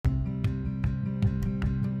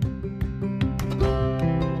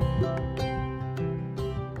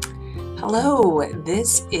Hello,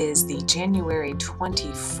 this is the January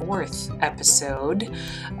 24th episode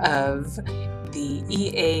of the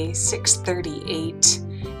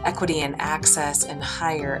EA638 Equity and Access in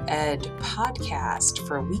Higher Ed podcast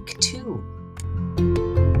for week 2.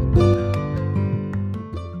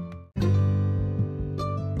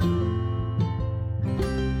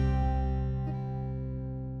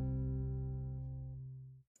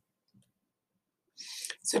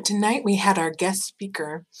 So tonight we had our guest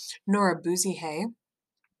speaker, Nora Buzihe,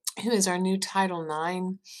 who is our new Title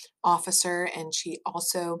IX officer, and she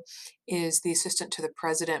also is the assistant to the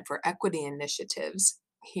president for equity initiatives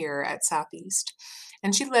here at Southeast.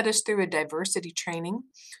 And she led us through a diversity training.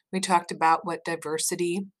 We talked about what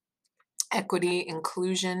diversity, equity,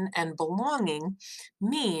 inclusion, and belonging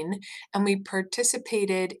mean, and we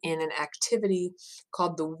participated in an activity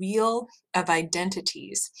called the Wheel of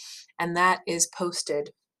Identities, and that is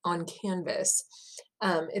posted on Canvas.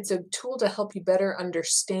 It's a tool to help you better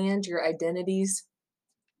understand your identities,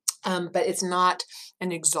 but it's not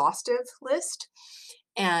an exhaustive list,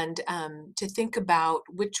 and to think about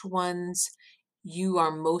which ones you are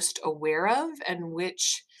most aware of and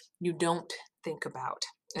which you don't think about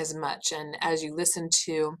as much. And as you listen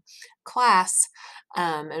to class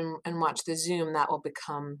and watch the Zoom, that will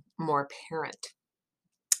become more apparent.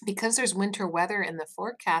 Because there's winter weather in the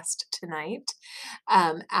forecast tonight,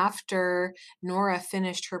 after Nora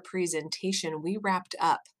finished her presentation, we wrapped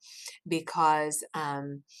up because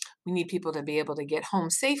we need people to be able to get home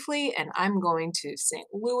safely. And I'm going to St.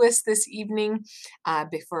 Louis this evening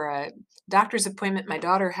before a doctor's appointment my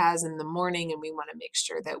daughter has in the morning, and we want to make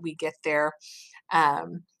sure that we get there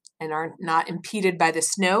and are not impeded by the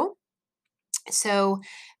snow. So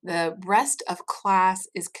the rest of class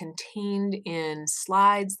is contained in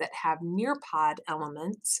slides that have Nearpod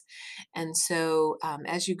elements. And so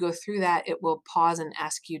as you go through that, it will pause and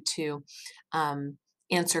ask you to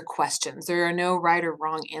answer questions. There are no right or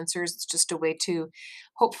wrong answers. It's just a way to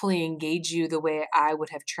hopefully engage you the way I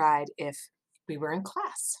would have tried if we were in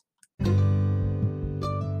class.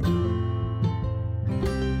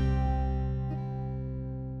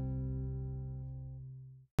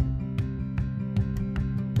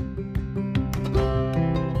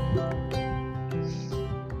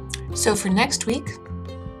 So for next week,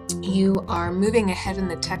 you are moving ahead in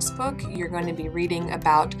the textbook. You're going to be reading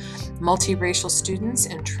about multiracial students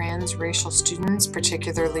and transracial students,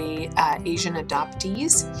 particularly Asian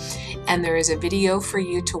adoptees. And there is a video for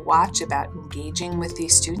you to watch about engaging with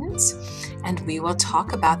these students. And we will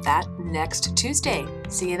talk about that next Tuesday.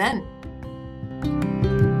 See you then.